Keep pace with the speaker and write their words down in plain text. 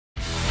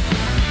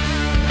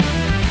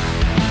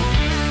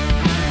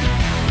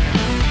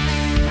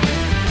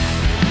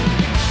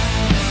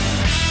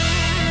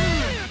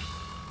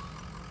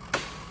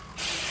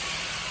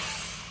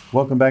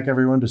Welcome back,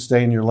 everyone, to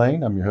Stay in Your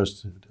Lane. I'm your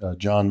host,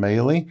 John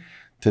Maley.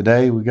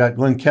 Today, we got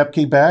Glenn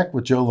Koepke back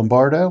with Joe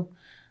Lombardo.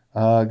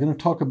 Going to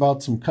talk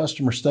about some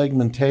customer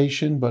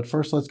segmentation, but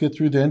first, let's get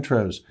through the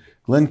intros.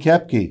 Glenn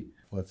Koepke,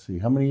 let's see,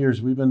 how many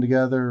years we've been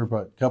together?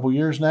 About a couple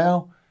years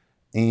now,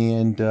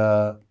 and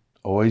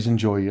always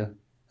enjoy you.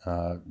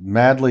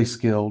 Madly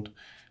skilled.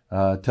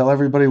 Tell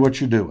everybody what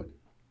you're doing.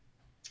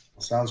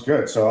 Sounds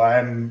good. So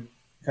I'm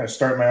kind of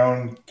starting my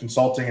own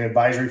consulting and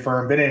advisory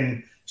firm. Been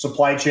in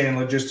supply chain and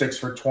logistics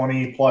for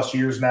 20 plus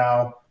years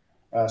now.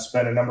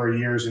 Spent a number of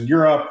years in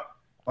Europe,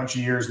 a bunch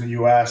of years in the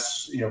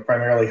US,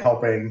 primarily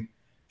helping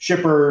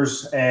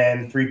shippers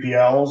and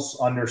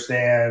 3PLs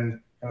understand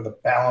kind of the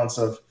balance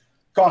of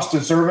cost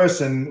and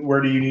service and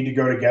where do you need to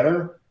go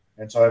together.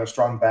 And so I have a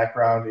strong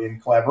background in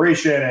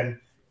collaboration and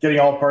getting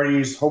all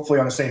parties hopefully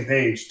on the same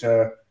page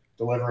to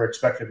deliver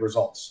expected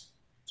results.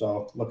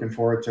 So looking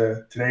forward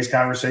to today's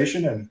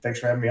conversation, and thanks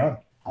for having me on.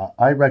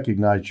 I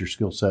recognized your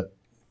skill set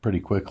pretty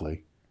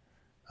quickly.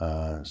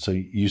 So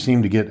you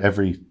seem to get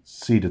every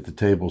seat at the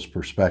table's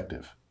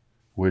perspective,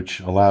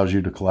 which allows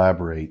you to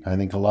collaborate. I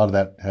think a lot of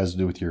that has to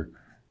do with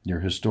your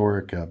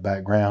historic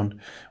background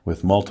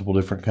with multiple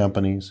different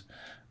companies.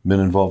 Been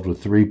involved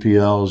with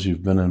 3PLs,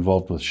 you've been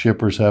involved with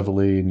shippers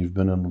heavily, and you've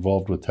been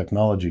involved with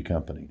technology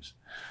companies.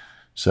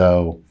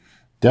 So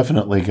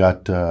definitely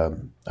got,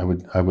 I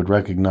would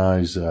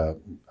recognize a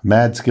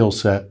mad skill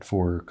set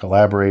for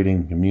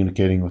collaborating,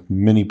 communicating with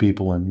many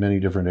people in many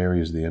different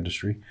areas of the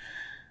industry.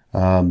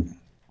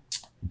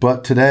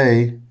 But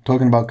today,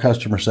 talking about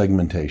customer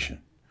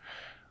segmentation,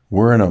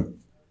 we're in a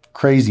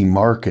crazy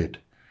market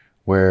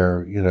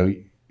where,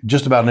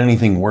 just about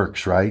anything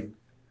works, right?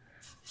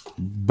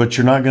 But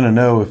you're not going to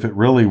know if it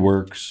really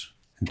works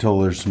until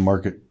there's some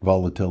market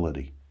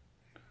volatility.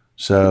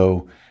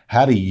 So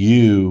how do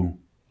you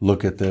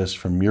look at this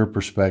from your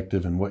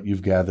perspective and what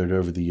you've gathered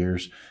over the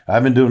years?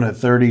 I've been doing it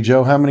 30.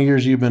 Joe, how many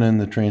years have you been in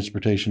the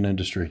transportation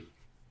industry?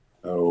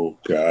 Oh,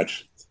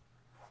 gosh.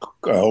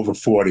 Over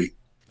 40.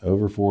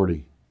 Over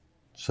 40.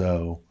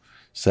 So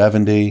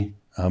 70,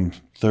 I'm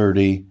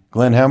 30.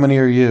 Glenn, how many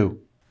are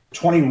you?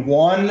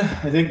 21,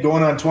 I think,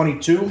 going on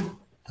 22.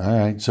 All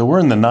right. So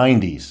we're in the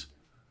 90s,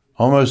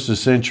 almost a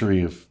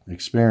century of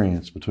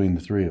experience between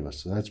the three of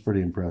us. So that's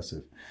pretty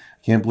impressive.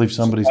 I can't believe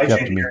somebody's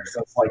kept me.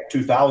 Since like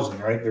 2000,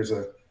 right? It's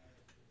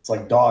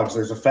like dogs.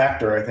 There's a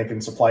factor, I think,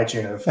 in supply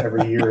chain of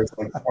every year. It's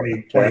like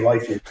 20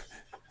 life years.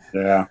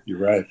 Yeah, you're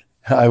right.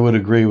 I would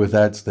agree with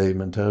that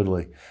statement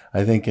totally.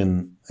 I think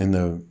in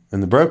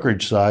the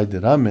brokerage side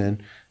that I'm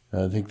in,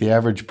 I think the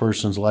average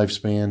person's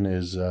lifespan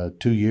is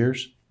 2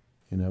 years.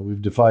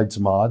 We've defied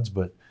some odds,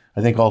 but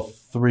I think all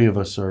three of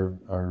us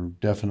are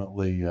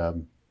definitely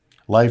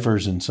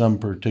lifers in some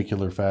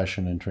particular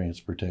fashion in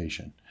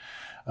transportation.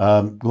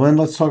 Glenn,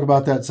 let's talk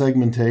about that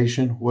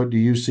segmentation. What do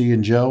you see?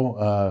 And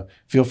Joe,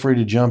 feel free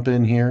to jump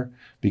in here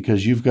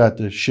because you've got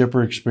the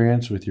shipper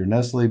experience with your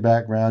Nestle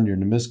background, your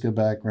Namiska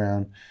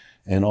background,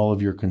 and all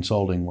of your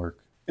consulting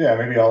work. Yeah,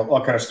 maybe I'll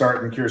kind of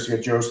start. I'm curious to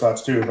get Joe's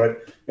thoughts too.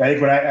 But I think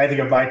when I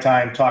think of my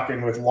time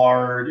talking with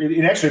large,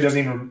 it actually doesn't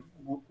even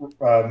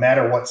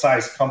matter what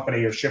size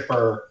company or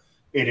shipper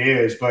it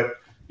is. But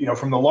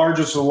from the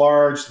largest to the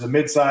large, to the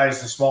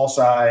mid-size to small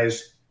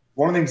size,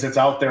 one of the things that's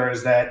out there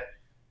is that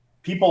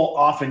people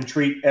often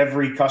treat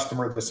every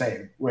customer the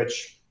same,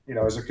 which,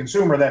 as a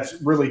consumer, that's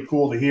really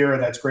cool to hear.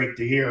 That's great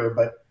to hear.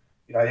 But,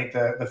 I think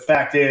the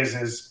fact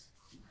is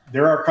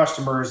there are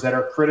customers that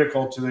are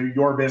critical to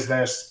your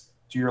business,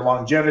 to your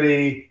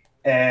longevity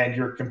and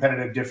your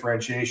competitive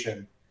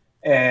differentiation.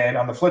 And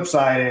on the flip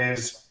side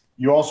is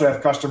you also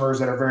have customers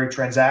that are very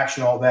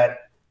transactional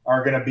that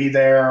are going to be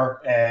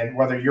there and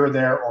whether you're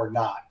there or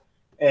not.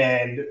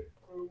 And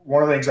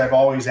one of the things I've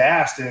always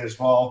asked is,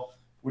 well,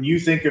 when you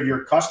think of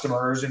your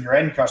customers and your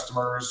end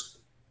customers,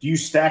 do you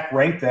stack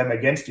rank them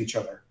against each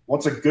other?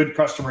 What's a good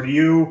customer to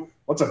you?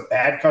 What's a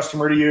bad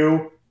customer to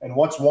you? And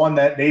what's one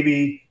that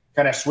maybe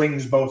kind of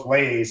swings both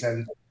ways?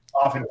 And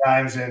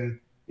oftentimes in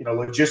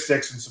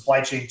logistics and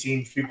supply chain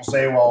teams, people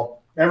say,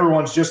 well,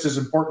 everyone's just as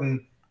important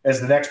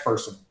as the next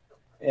person.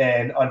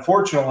 And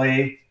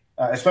unfortunately,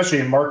 especially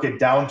in market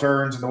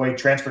downturns and the way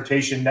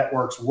transportation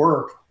networks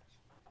work,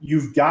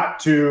 you've got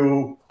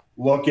to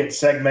look at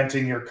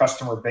segmenting your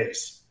customer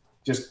base.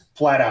 Just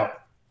flat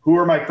out. Who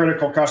are my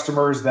critical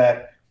customers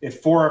that at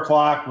 4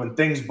 o'clock when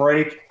things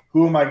break,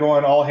 who am I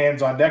going all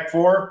hands on deck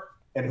for?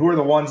 And who are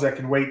the ones that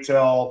can wait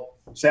till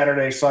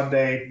Saturday,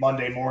 Sunday,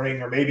 Monday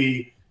morning, or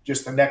maybe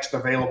just the next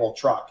available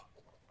truck?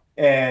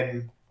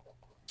 And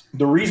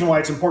the reason why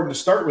it's important to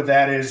start with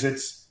that is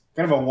it's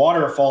kind of a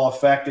waterfall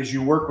effect as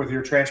you work with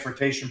your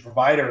transportation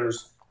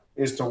providers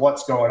as to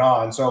what's going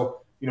on.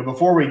 So,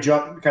 before we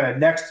jump kind of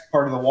next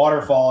part of the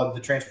waterfall of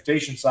the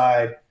transportation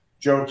side,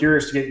 Joe,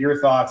 curious to get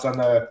your thoughts on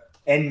the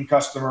end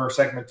customer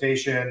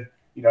segmentation.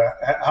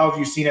 How have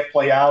you seen it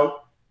play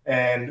out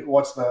and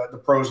what's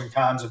the pros and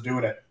cons of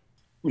doing it?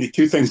 The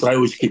two things I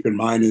always keep in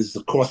mind is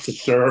the cost to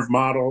serve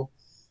model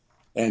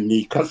and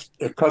the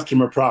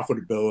customer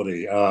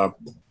profitability.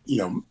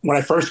 When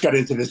I first got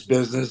into this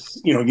business,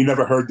 you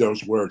never heard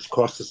those words,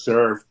 cost to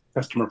serve.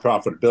 customer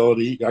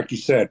profitability. Like you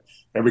said,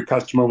 every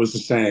customer was the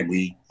same.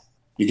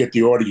 You get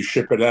the order, you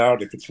ship it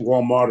out. If it's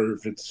Walmart or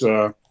if it's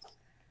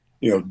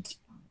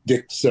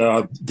Dick's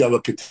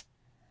Delicate,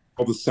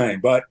 all the same.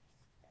 But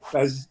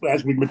as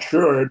we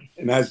matured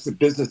and as the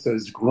business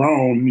has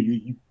grown,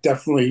 you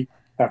definitely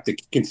have to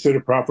consider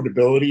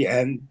profitability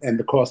and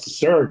the cost to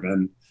serve,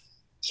 and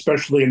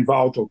especially in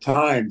volatile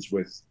times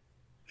with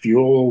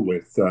fuel,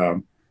 with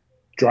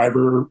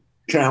driver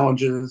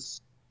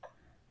challenges,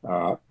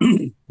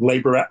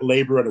 labor at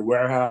a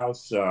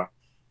warehouse,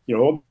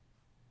 all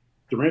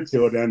they're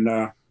into it.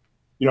 And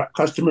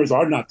customers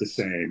are not the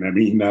same. I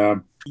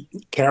mean,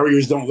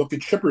 carriers don't look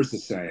at shippers the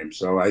same.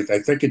 So I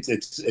think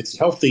it's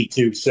healthy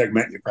to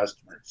segment your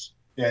customers.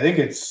 Yeah, I think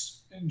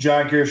it's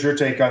John. Curious your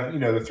take on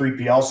the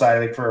 3PL side. I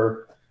think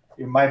for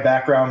my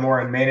background more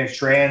in managed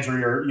trans, where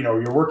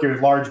you're working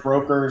with large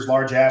brokers,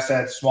 large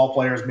assets, small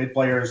players, mid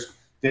players,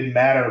 didn't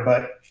matter.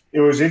 But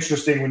it was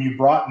interesting when you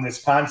brought in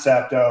this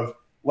concept of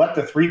let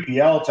the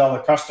 3PL tell the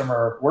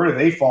customer where do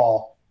they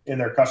fall in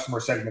their customer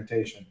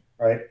segmentation,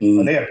 right?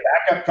 Are they a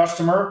backup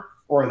customer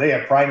or are they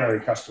a primary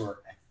customer?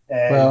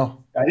 And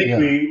I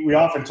think we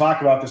often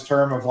talk about this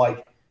term of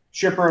like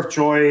shipper of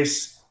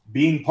choice,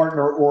 being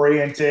partner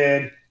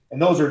oriented,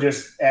 and those are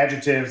just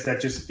adjectives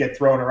that just get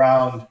thrown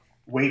around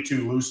way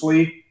too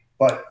loosely.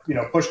 But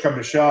push come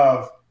to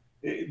shove,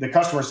 the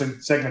customer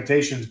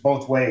segmentation is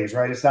both ways,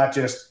 right? It's not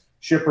just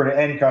shipper to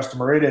end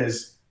customer; it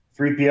is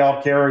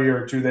 3PL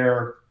carrier to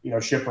their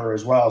shipper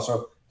as well.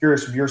 So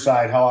curious from your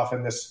side how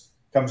often this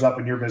comes up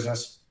in your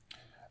business.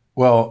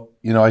 Well,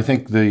 I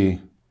think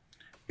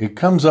it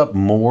comes up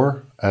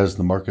more as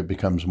the market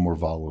becomes more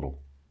volatile.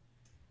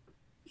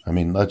 I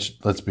mean,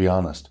 let's be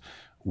honest.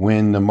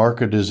 When the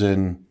market is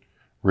in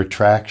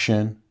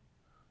retraction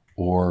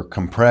or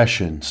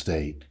compression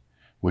state,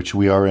 which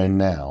we are in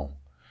now,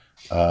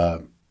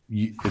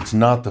 it's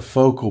not the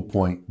focal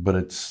point, but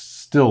it's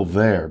still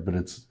there. But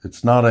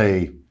it's not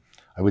I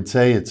would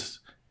say it's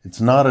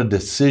not a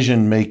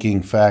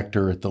decision-making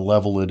factor at the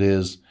level it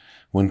is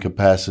when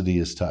capacity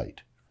is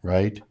tight,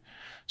 right?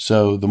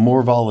 So the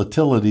more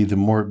volatility, the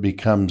more it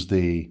becomes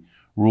the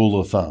rule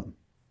of thumb.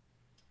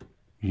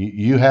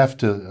 You have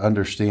to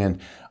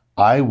understand,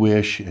 I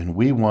wish and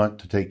we want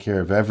to take care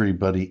of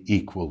everybody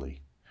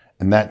equally.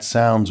 And that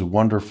sounds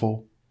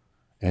wonderful.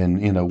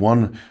 And,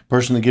 one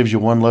person that gives you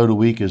one load a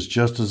week is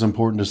just as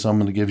important as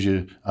someone that gives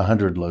you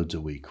 100 loads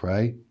a week,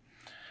 right?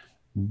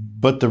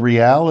 But the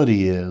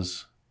reality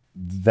is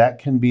that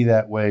can be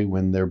that way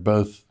when they're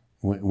both,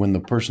 when the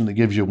person that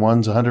gives you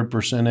one's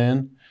 100%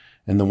 in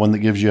and the one that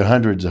gives you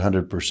 100's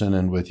 100%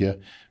 in with you,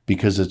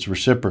 because it's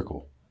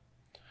reciprocal.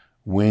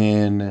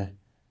 When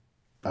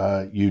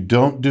you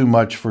don't do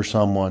much for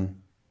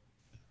someone,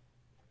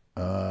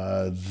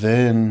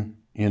 then,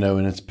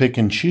 and it's pick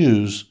and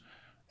choose,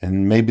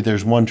 and maybe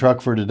there's one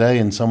truck for today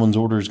and someone's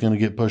order is going to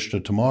get pushed to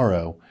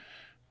tomorrow,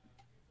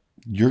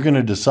 you're going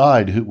to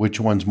decide which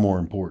one's more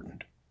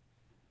important.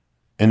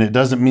 And it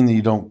doesn't mean that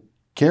you don't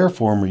care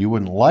for them or you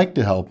wouldn't like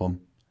to help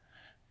them,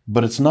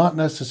 but it's not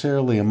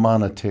necessarily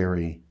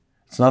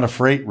it's not a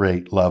freight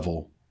rate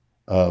level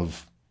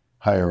of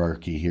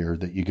hierarchy here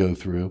that you go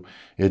through.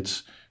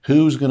 It's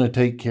who's going to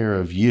take care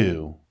of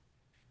you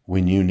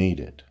when you need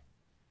it.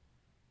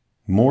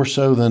 More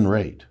so than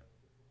rate.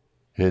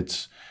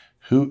 It's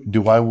I'm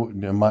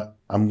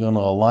going to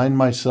align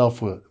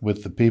myself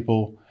with the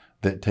people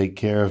that take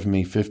care of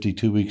me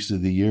 52 weeks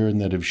of the year and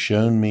that have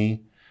shown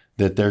me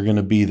that they're going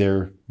to be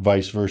there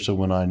vice versa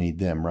when I need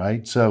them,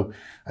 right? So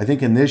I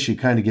think in this, you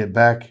kind of get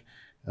back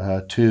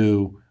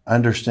to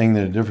understanding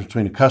the difference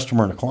between a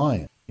customer and a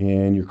client.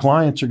 And your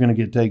clients are going to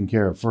get taken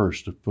care of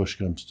first if push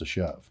comes to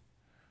shove.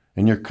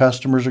 And your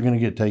customers are going to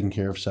get taken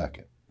care of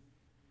second.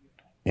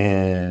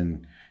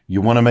 And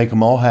you want to make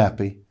them all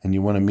happy and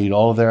you want to meet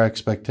all of their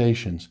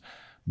expectations.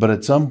 But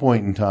at some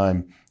point in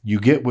time, you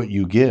get what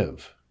you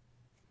give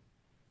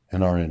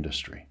in our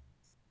industry.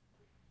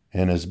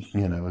 And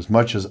as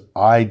much as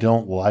I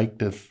don't like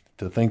to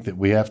think that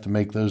we have to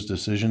make those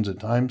decisions at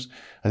times,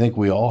 I think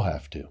we all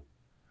have to.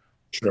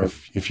 Sure.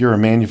 If you're a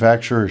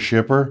manufacturer or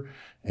shipper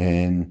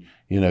and,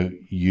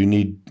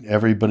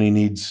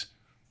 everybody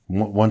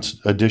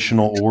wants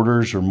additional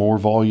orders or more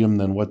volume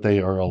than what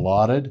they are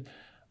allotted,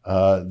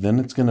 then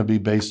it's going to be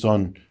based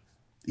on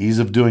ease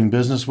of doing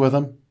business with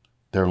them,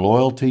 their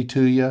loyalty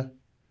to you,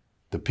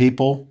 the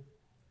people,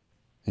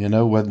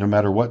 no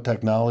matter what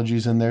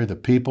technology's in there, the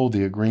people,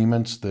 the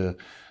agreements, the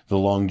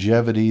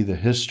longevity, the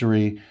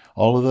history,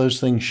 all of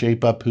those things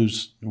shape up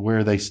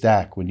where they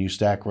stack when you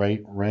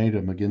rate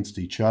them against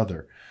each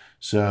other.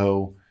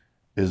 So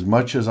as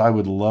much as I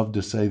would love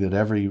to say that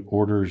every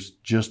order is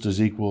just as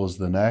equal as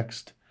the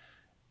next,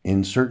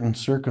 in certain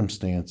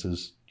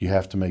circumstances, you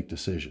have to make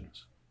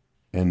decisions.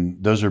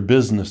 And those are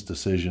business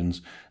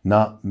decisions,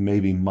 not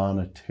maybe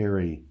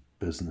monetary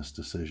business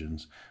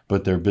decisions,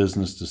 but they're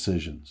business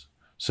decisions.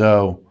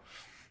 So,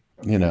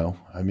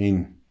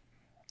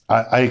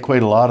 I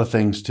equate a lot of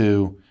things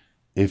to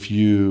if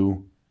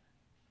you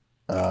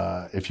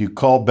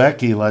call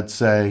Becky, let's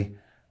say,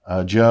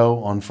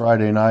 Joe on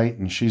Friday night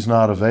and she's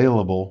not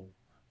available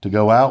to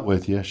go out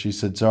with you. She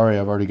said, sorry,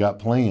 I've already got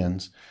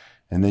plans.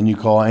 And then you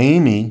call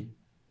Amy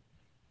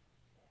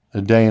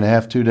a day and a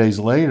half, 2 days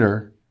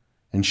later,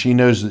 and she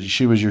knows that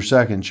she was your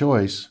second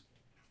choice,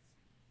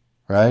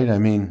 right? I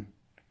mean,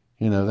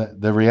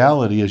 the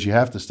reality is you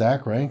have to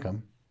stack rank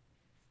them.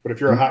 But if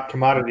you're a hot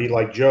commodity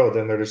like Joe,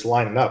 then they're just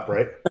lining up,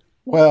 right?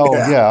 Well,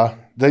 yeah,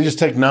 they just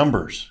take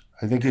numbers.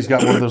 I think he's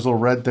got one of those little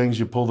red things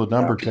you pull the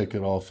number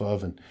ticket off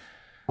of, and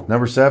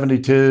number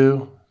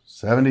 72,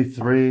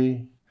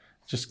 73.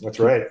 That's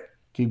right.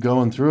 Keep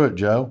going through it,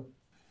 Joe.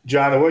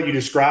 John, the way you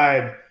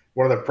described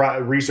one of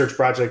the research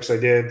projects I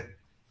did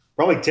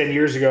probably 10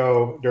 years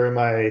ago during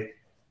my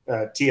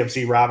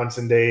TMC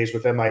Robinson days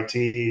with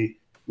MIT,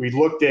 we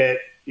looked at,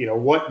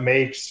 what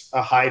makes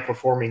a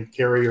high-performing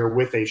carrier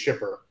with a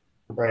shipper,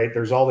 right?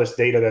 There's all this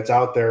data that's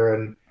out there.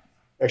 And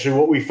actually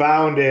what we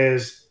found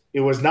is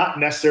it was not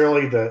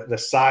necessarily the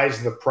size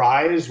of the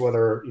prize,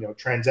 whether,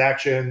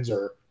 transactions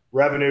or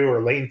revenue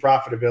or lane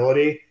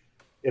profitability.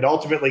 It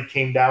ultimately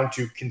came down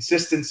to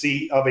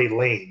consistency of a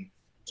lane.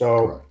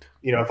 So, Correct.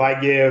 If I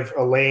give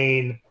a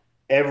lane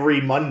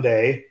every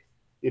Monday,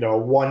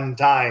 one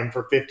time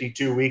for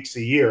 52 weeks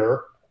a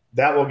year,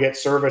 that will get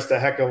serviced a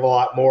heck of a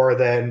lot more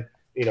than,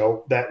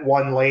 that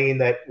one lane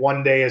that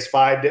one day is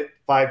five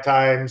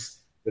times,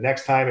 the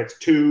next time it's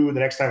 2, the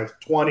next time it's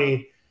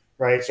 20,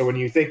 right? So when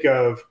you think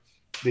of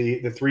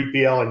the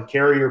 3PL and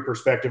carrier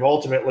perspective,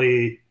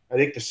 ultimately, I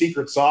think the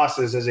secret sauce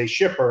is, as a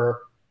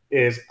shipper,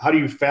 is how do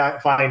you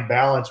find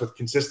balance with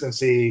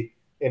consistency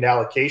in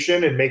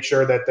allocation and make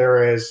sure that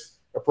there is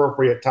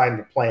appropriate time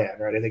to plan,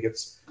 right? I think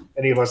it's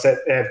any of us that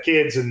have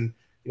kids, and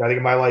I think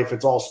in my life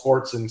it's all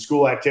sports and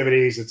school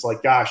activities. It's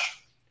like, gosh,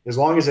 as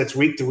long as it's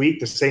week to week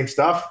the same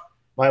stuff,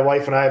 my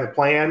wife and I have a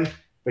plan.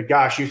 But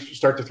gosh, you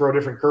start to throw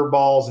different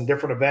curveballs and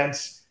different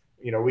events,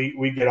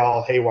 we get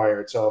all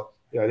haywired. So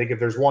I think if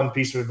there's one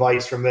piece of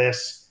advice from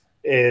this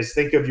is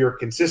think of your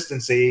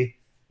consistency,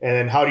 and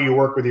then how do you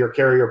work with your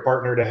carrier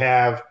partner to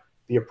have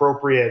the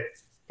appropriate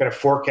kind of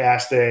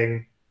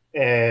forecasting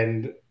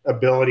and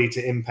ability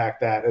to impact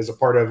that as a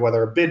part of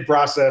whether a bid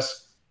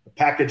process, a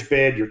package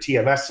bid, your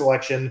TMS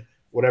selection,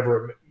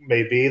 whatever it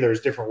may be. There's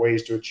different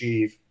ways to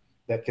achieve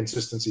that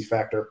consistency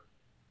factor.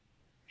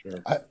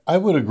 Sure. I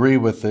would agree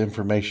with the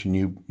information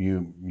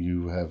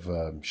you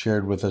have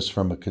shared with us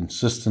from a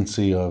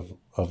consistency of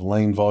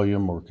lane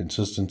volume or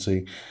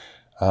consistency.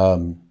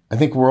 I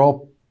think we're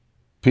all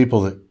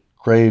people that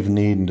crave,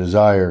 need, and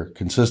desire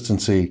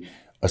consistency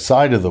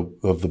aside of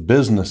the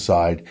business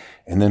side.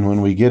 And then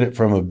when we get it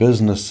from a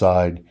business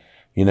side,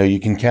 you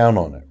can count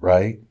on it,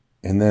 right?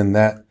 And then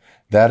that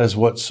is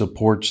what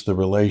supports the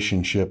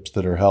relationships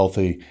that are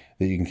healthy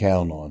that you can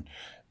count on.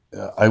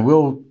 I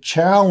will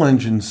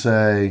challenge and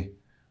say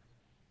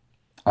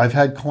I've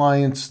had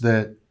clients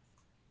that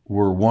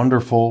were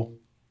wonderful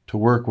to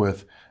work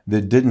with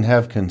that didn't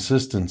have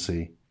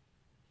consistency,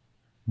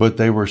 but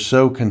they were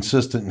so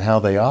consistent in how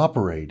they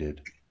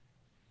operated,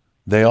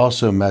 they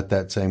also met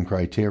that same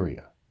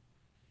criteria.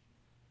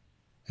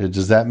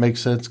 Does that make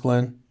sense,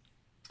 Glenn?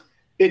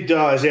 It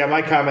does. Yeah.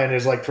 My comment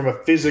is like from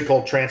a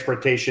physical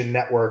transportation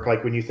network,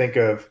 like when you think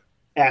of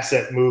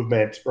asset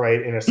movement,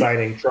 right, in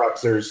assigning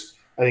trucks, there's,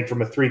 I think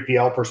from a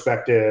 3PL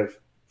perspective,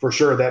 for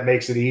sure that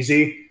makes it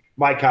easy.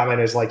 My comment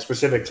is like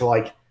specific to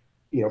like,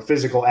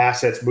 physical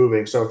assets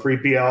moving. So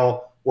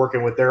 3PL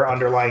working with their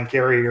underlying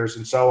carriers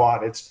and so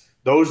on. It's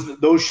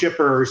those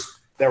shippers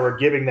that were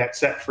giving that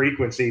set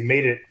frequency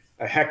made it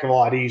a heck of a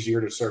lot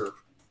easier to serve.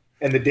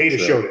 And the data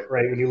showed it,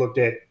 right? When you looked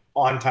at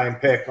on-time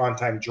pick,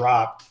 on-time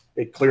drop,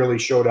 it clearly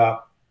showed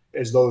up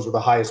as those were the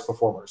highest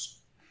performers.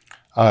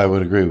 I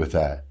would agree with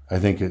that. I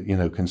think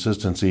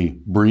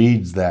consistency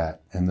breeds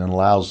that and then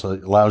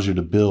allows you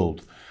to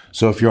build.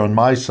 So if you're on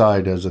my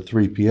side as a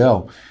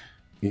 3PL,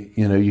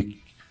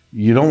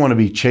 you don't want to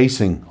be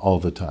chasing all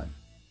the time.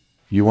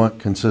 You want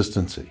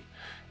consistency.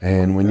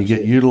 And when you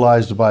get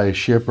utilized by a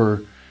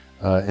shipper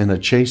in a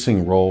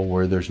chasing role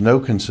where there's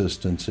no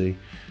consistency,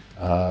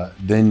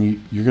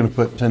 then you're going to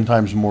put 10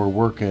 times more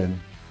work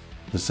in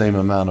the same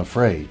amount of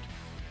freight.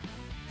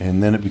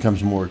 And then it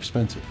becomes more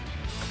expensive.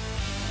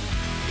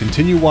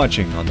 Continue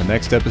watching on the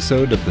next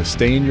episode of the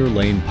Stay in Your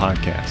Lane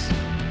podcast.